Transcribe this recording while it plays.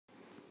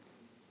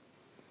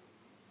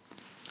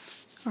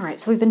All right,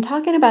 so we've been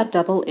talking about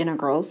double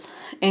integrals,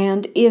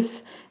 and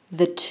if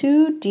the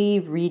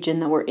 2D region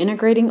that we're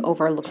integrating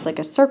over looks like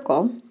a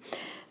circle,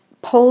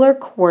 polar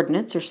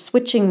coordinates, or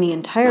switching the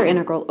entire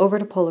integral over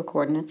to polar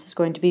coordinates, is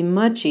going to be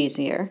much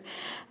easier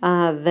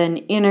than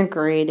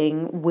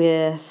integrating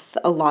with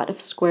a lot of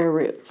square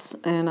roots.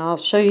 And I'll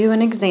show you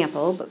an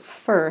example, but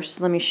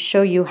first let me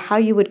show you how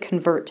you would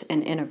convert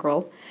an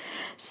integral.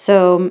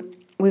 So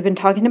we've been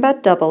talking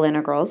about double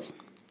integrals.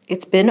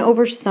 It's been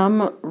over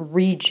some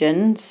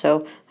region,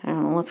 so I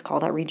don't know, let's call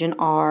that region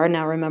R.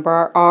 Now remember,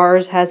 our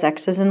R's has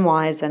x's and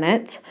y's in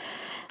it.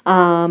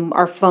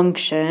 Our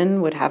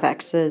function would have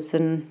x's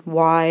and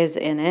y's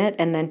in it,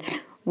 and then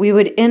we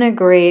would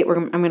integrate,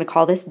 I'm going to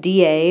call this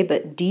dA,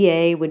 but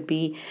dA would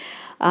be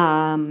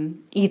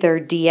either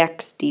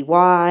dx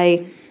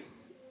dy,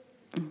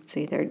 it's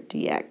either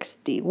dx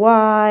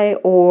dy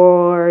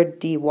or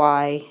dy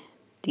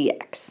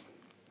dx.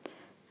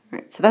 All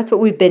right, so that's what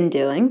we've been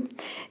doing.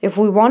 If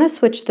we want to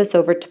switch this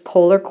over to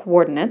polar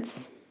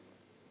coordinates,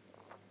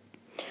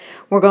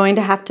 we're going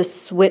to have to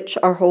switch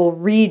our whole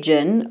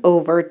region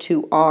over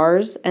to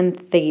r's and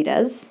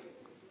thetas.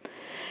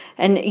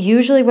 And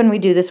usually when we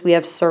do this, we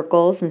have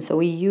circles, and so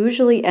we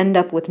usually end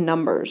up with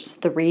numbers.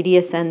 The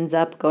radius ends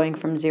up going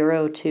from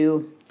 0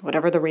 to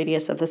whatever the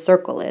radius of the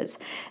circle is,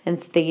 and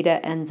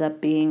theta ends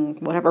up being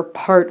whatever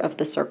part of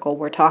the circle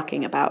we're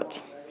talking about.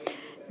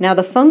 Now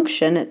the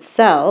function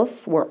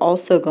itself, we're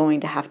also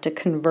going to have to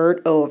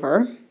convert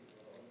over.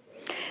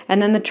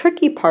 And then the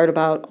tricky part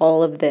about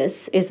all of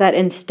this is that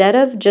instead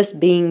of just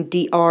being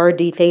dr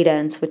d theta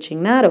and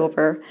switching that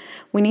over,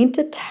 we need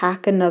to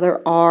tack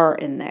another r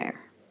in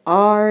there.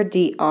 R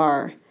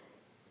dr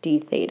d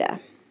theta.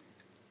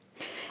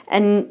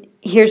 And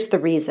here's the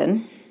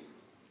reason.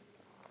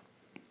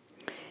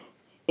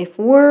 If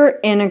we're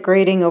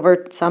integrating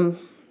over some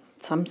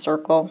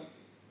circle,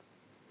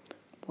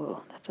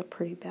 whoa, that's a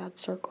pretty bad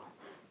circle.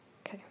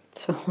 Okay,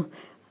 so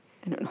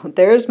I don't know,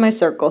 there's my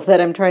circle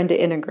that I'm trying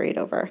to integrate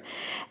over.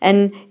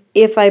 And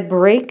if I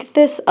break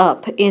this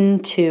up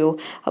into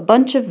a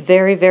bunch of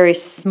very, very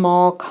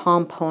small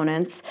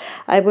components,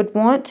 I would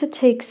want to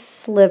take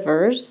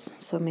slivers,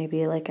 so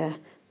maybe like a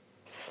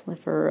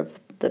sliver of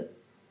the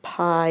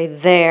pie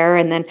there,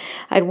 and then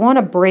I'd want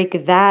to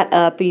break that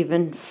up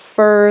even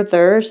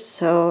further,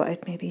 so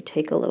I'd maybe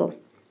take a little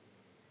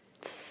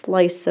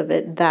slice of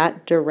it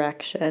that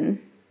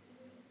direction.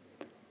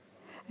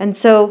 And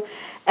so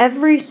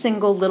every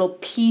single little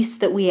piece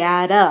that we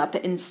add up,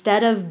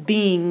 instead of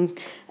being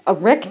a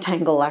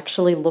rectangle,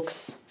 actually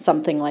looks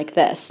something like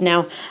this.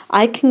 Now,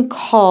 I can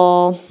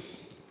call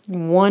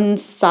one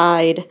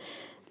side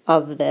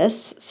of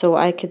this, so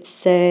I could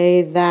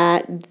say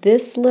that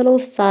this little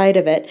side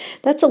of it,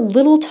 that's a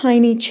little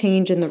tiny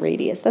change in the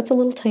radius. That's a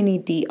little tiny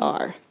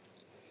dr.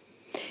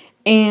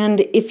 And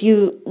if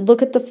you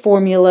look at the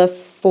formula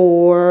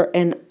for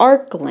an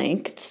arc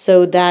length,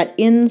 so that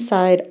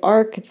inside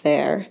arc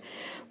there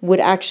would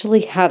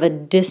actually have a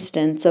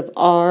distance of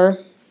r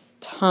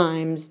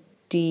times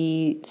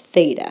d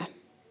theta.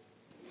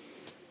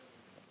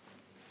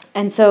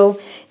 And so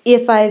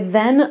if I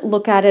then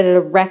look at it at a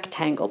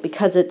rectangle,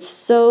 because it's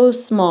so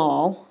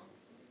small,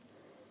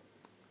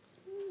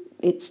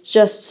 it's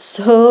just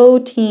so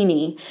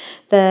teeny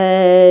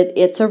that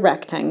it's a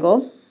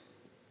rectangle.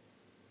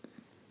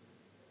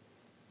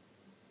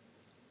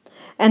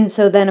 And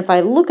so then if I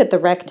look at the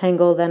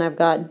rectangle, then I've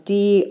got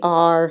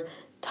dr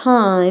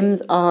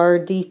times r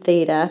d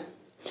theta,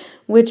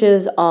 which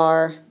is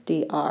r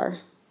dr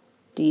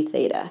d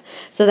theta.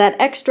 So that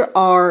extra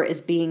r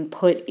is being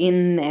put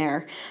in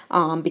there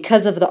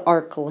because of the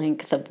arc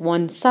length of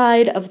one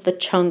side of the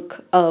chunk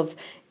of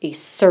a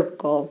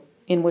circle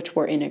in which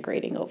we're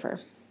integrating over.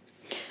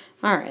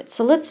 All right,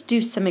 so let's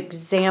do some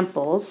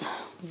examples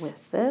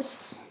with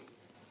this.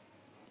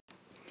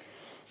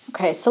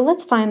 Okay, so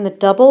let's find the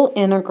double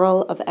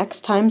integral of x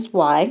times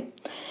y,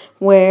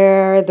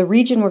 where the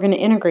region we're going to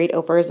integrate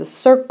over is a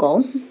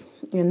circle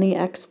in the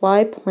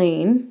xy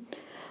plane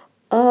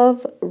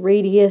of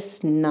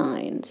radius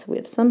 9. So we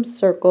have some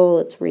circle,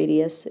 its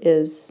radius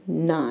is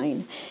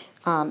 9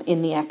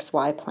 in the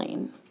xy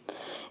plane.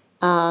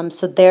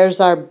 So there's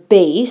our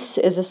base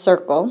is a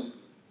circle.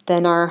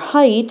 Then our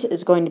height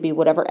is going to be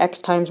whatever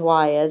x times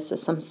y is, so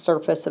some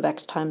surface of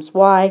x times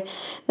y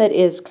that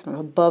is kind of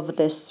above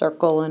this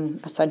circle, and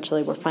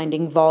essentially we're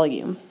finding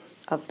volume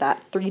of that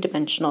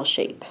three-dimensional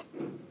shape.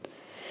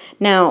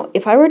 Now,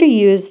 if I were to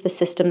use the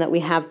system that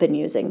we have been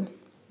using,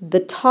 the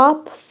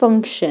top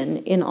function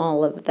in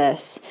all of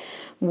this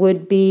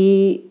would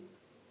be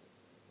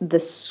the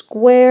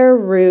square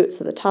root,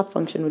 so the top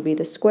function would be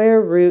the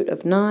square root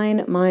of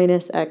 9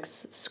 minus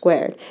x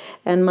squared.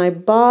 And my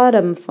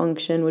bottom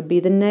function would be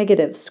the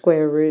negative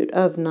square root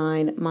of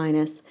 9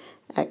 minus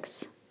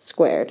x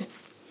squared.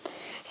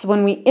 So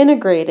when we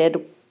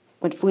integrated,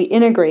 if we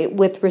integrate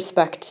with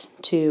respect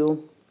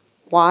to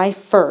y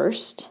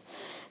first,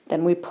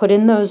 then we put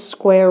in those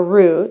square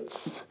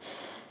roots.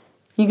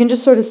 You can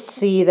just sort of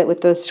see that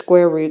with those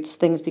square roots,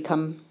 things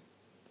become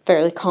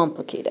fairly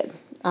complicated.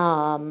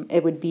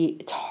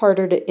 it's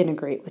harder to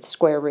integrate with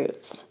square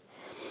roots.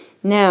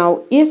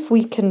 Now, if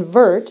we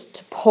convert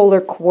to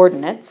polar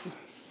coordinates,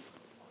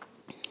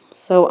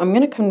 so I'm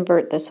going to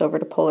convert this over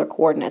to polar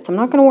coordinates. I'm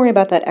not going to worry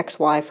about that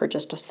xy for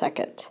just a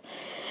second.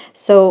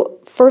 So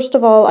first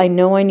of all, I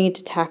know I need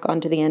to tack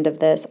onto the end of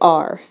this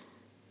r,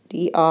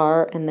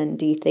 dr, and then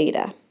d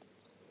theta.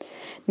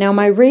 Now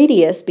my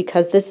radius,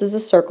 because this is a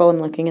circle,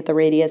 I'm looking at the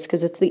radius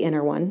because it's the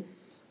inner one.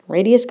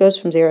 Radius goes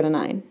from 0 to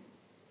 9.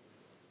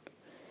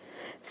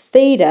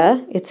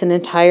 Theta, it's an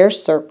entire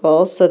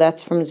circle, so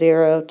that's from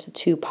 0 to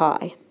 2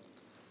 pi.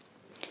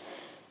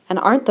 And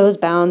aren't those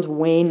bounds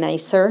way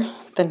nicer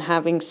than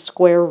having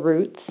square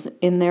roots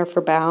in there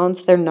for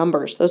bounds? They're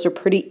numbers. Those are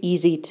pretty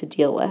easy to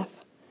deal with. All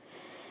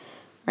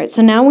right,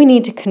 so now we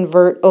need to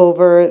convert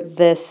over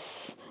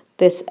this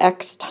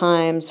x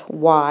times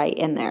y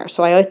in there.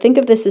 So I think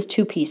of this as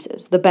two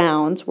pieces. The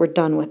bounds, we're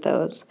done with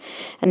those.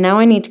 And now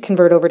I need to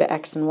convert over to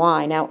x and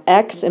y. Now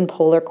x in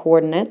polar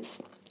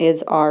coordinates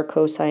is r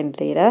cosine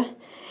theta,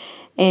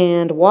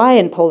 and y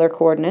in polar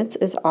coordinates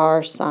is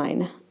r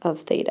sine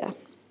of theta.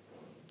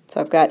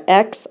 So I've got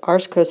x, r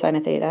cosine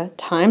of theta,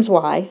 times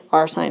y,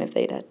 r sine of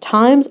theta,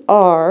 times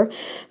r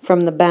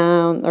from the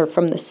bound, or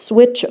from the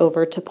switch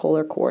over to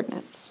polar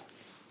coordinates.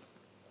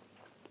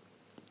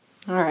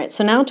 All right,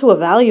 so now to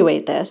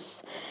evaluate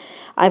this,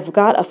 I've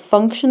got a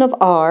function of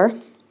r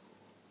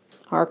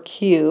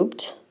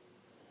cubed,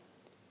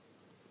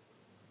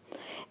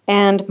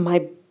 and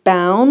my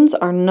bounds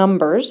are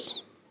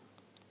numbers,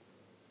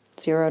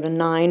 0 to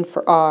 9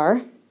 for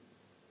r.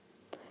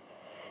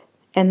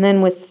 And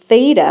then with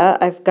theta,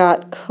 I've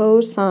got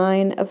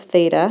cosine of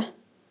theta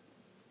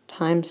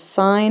times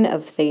sine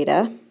of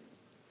theta.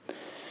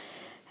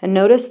 And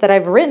notice that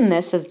I've written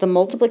this as the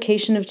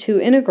multiplication of two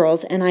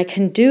integrals, and I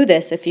can do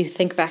this, if you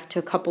think back to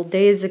a couple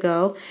days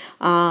ago,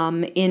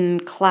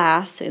 in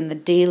class, in the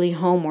daily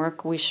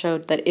homework, we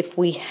showed that if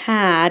we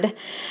had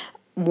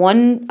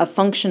a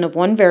function of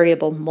one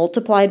variable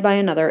multiplied by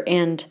another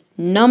and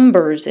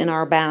numbers in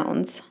our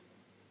bounds,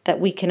 that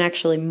we can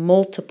actually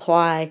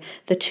multiply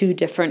the two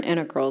different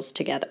integrals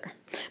together.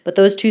 But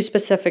those two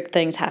specific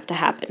things have to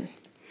happen.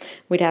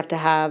 We'd have to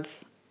have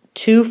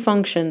two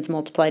functions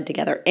multiplied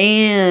together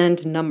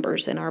and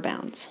numbers in our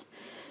bounds.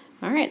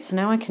 All right, so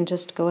now I can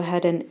just go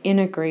ahead and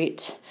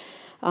integrate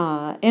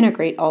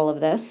all of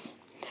this.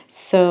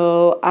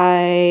 So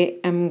I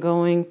am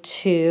going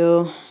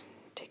to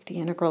take the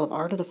integral of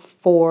r to the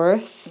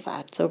 4th.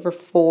 That's over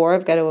 4.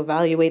 I've got to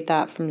evaluate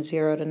that from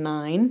 0 to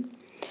 9.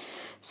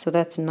 So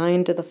that's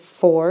 9 to the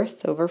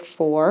 4th over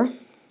 4.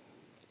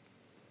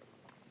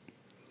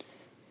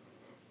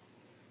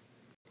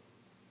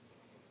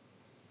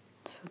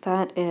 So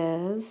that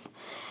is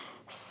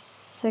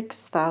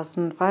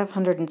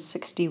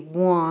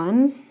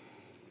 6,561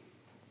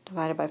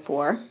 divided by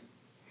 4.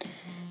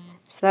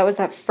 So that was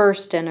that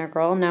first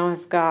integral. Now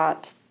I've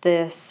got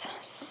this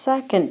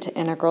second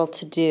integral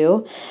to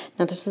do.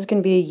 Now this is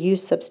going to be a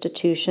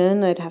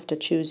U-substitution. I'd have to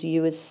choose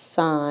U as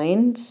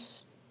sine.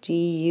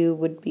 Du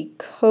would be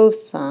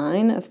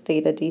cosine of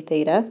theta d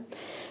theta.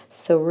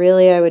 So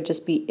really I would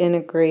just be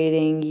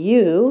integrating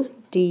u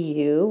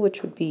du,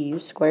 which would be u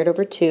squared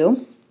over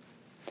 2.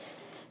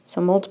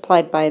 So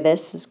multiplied by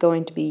this is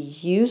going to be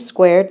u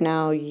squared.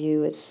 Now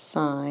u is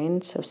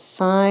sine. So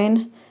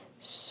sine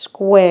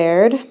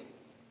squared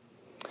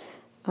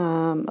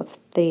of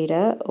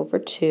theta over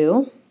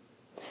 2.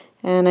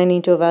 And I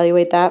need to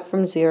evaluate that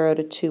from 0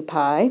 to 2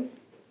 pi.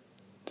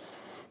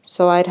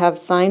 So I'd have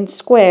sine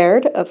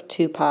squared of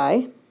 2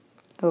 pi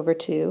over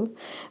 2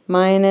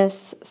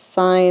 minus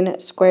sine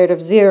squared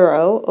of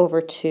 0 over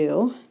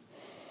 2,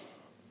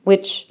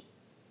 which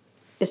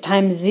is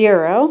times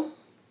 0.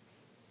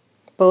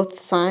 Both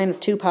sine of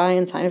 2 pi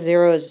and sine of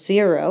 0 is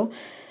 0.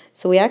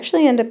 So we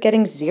actually end up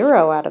getting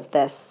 0 out of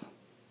this.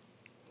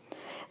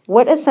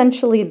 What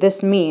essentially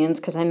this means,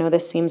 because I know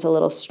this seems a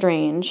little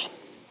strange,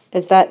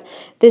 is that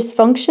this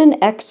function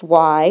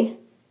xy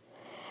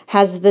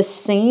has the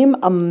same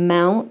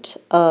amount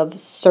of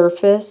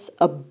surface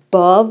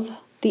above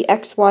the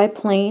xy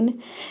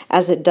plane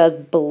as it does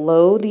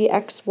below the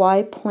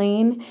xy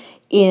plane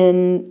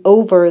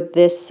over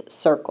this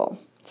circle.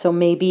 So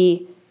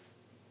maybe,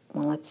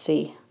 well, let's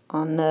see,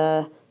 on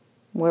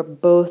where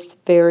both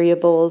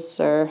variables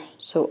are,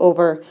 so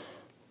over,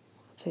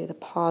 let's say the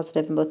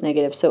positive and both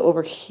negative, so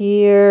over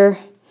here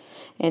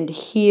and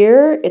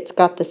here, it's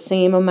got the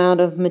same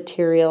amount of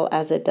material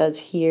as it does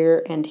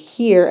here, and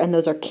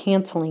those are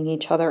canceling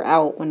each other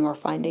out when we're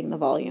finding the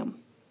volume.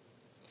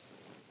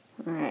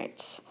 All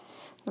right,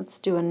 let's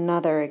do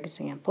another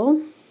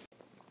example.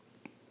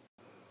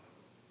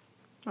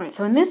 All right,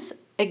 so in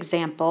this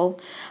example,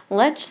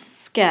 let's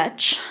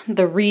sketch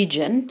the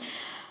region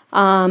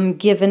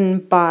given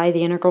by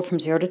the integral from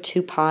 0 to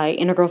 2 pi,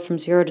 integral from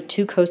 0 to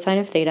 2 cosine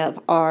of theta of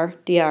r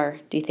dr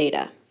d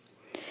theta.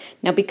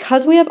 Now,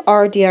 because we have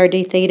r dr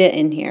d theta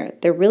in here,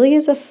 there really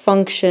is a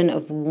function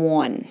of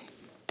 1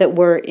 that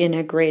we're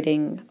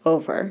integrating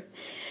over.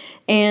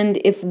 And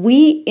if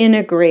we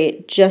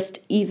integrate just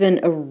even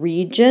a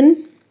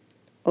region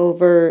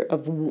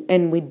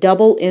and we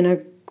double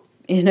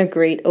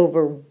integrate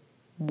over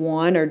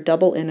 1 or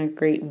double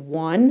integrate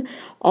 1,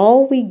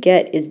 all we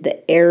get is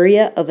the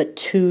area of a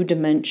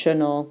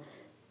two-dimensional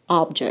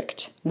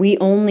object. We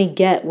only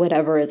get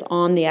whatever is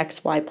on the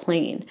xy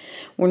plane.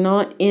 We're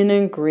not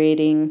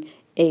integrating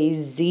a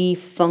z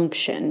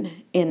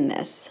function in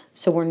this,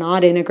 so we're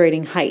not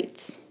integrating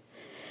heights.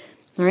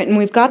 All right, and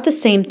we've got the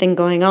same thing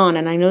going on,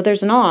 and I know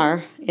there's an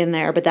r in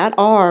there, but that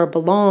r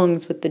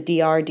belongs with the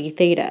dr d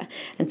theta.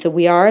 And so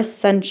we are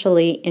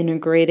essentially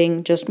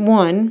integrating just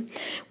 1,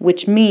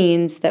 which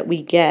means that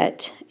we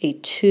get a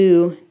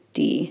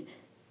 2D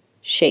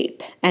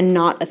shape and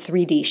not a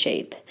 3D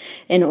shape.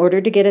 In order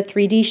to get a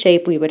 3D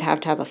shape, we would have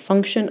to have a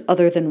function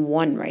other than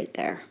 1 right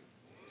there.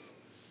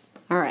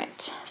 All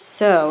right,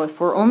 so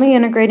if we're only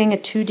integrating a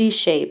 2D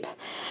shape,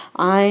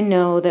 I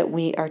know that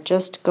we are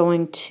just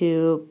going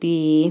to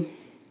be...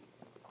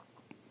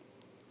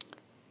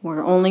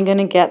 we're only going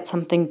to get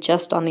something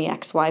just on the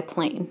xy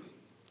plane.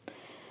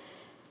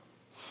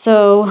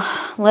 So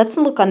let's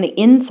look on the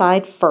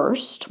inside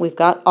first. We've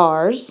got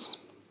r's.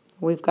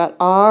 We've got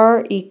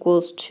r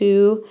equals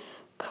 2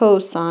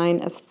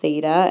 cosine of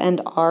theta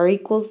and r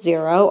equals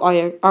 0.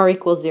 R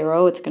equals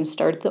 0, it's going to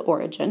start at the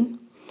origin.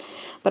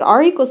 But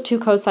r equals 2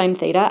 cosine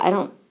theta, I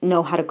don't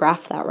know how to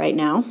graph that right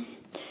now.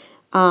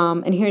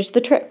 And here's the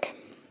trick.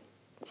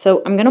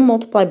 So I'm going to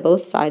multiply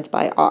both sides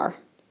by r.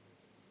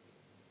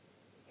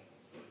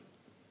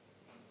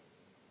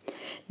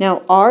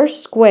 Now, r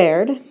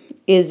squared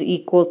is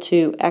equal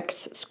to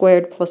x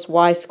squared plus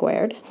y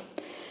squared.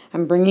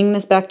 I'm bringing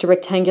this back to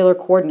rectangular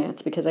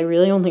coordinates because I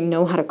really only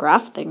know how to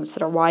graph things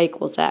that are y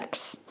equals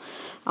x.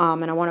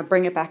 And I want to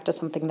bring it back to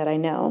something that I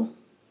know.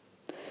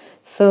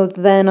 So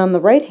then on the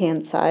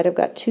right-hand side, I've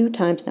got 2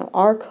 times now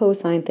r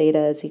cosine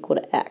theta is equal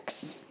to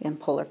x in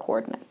polar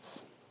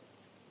coordinates.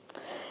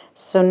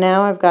 So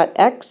now I've got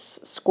x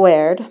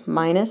squared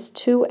minus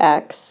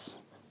 2x.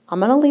 I'm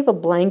going to leave a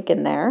blank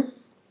in there.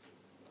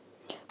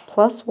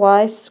 Plus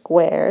y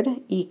squared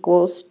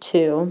equals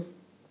 2,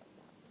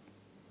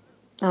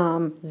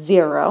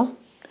 0.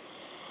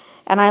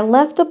 And I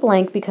left a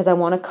blank because I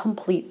want to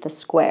complete the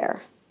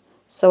square.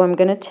 So I'm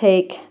going to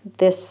take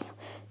this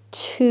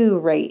 2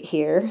 right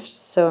here.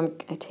 So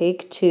I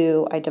take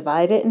 2, I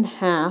divide it in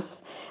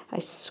half, I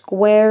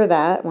square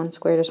that, 1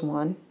 squared is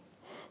 1.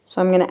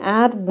 So I'm going to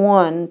add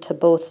 1 to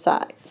both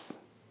sides.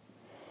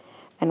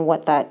 And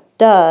what that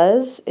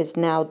does is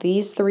now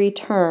these 3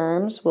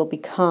 terms will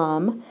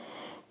become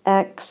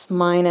x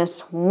minus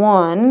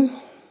 1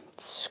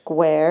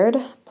 squared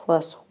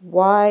plus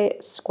y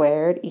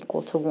squared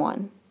equal to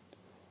 1.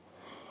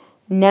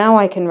 Now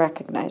I can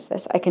recognize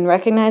this. I can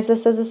recognize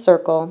this as a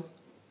circle.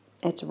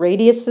 Its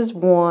radius is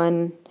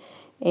 1,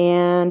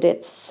 and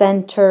its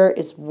center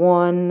is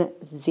 1,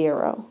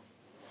 0.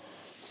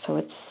 So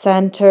its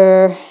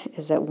center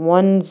is at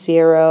 1,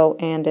 0,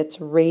 and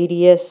its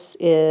radius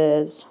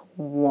is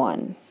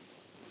 1.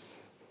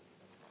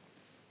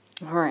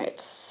 All right,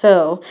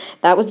 so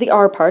that was the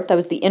r part, that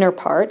was the inner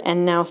part,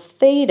 and now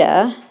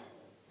theta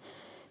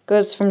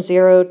goes from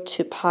 0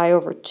 to pi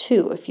over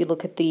 2 if you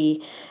look at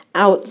the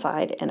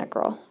outside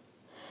integral.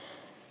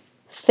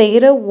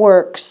 Theta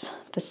works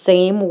the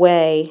same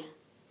way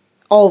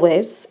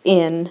always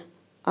in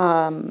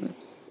polar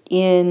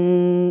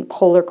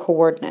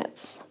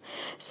coordinates.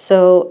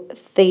 So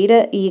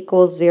theta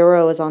equals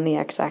 0 is on the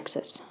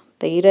x-axis.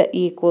 Theta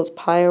equals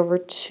pi over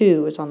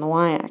 2 is on the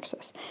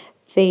y-axis.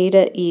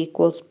 Theta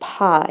equals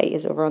pi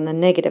is over on the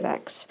negative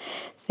x.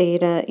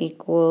 Theta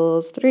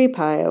equals 3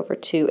 pi over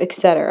 2,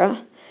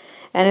 etc.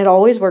 And it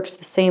always works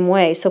the same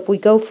way. So if we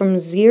go from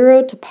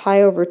 0 to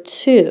pi over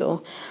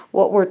 2,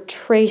 what we're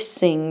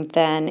tracing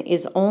then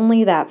is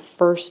only that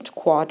first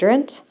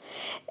quadrant.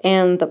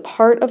 And the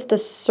part of the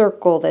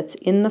circle that's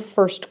in the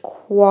first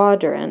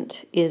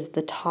quadrant is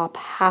the top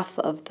half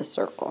of the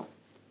circle.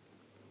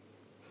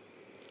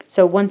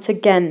 So once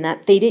again,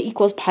 that theta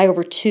equals pi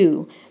over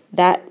 2,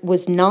 that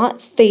was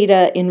not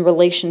theta in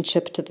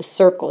relationship to the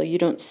circle. You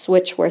don't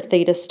switch where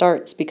theta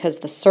starts because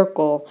the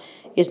circle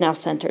is now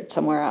centered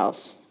somewhere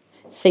else.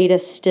 Theta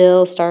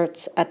still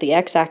starts at the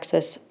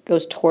x-axis,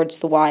 goes towards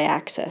the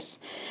y-axis.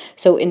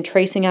 So in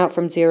tracing out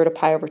from 0 to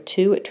pi over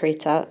 2, it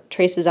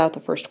traces out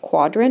the first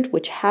quadrant,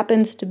 which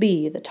happens to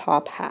be the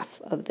top half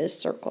of this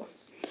circle.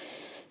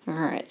 All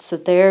right, so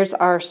there's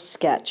our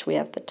sketch. We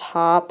have the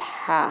top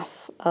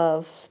half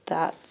of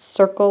that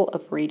circle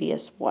of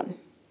radius 1.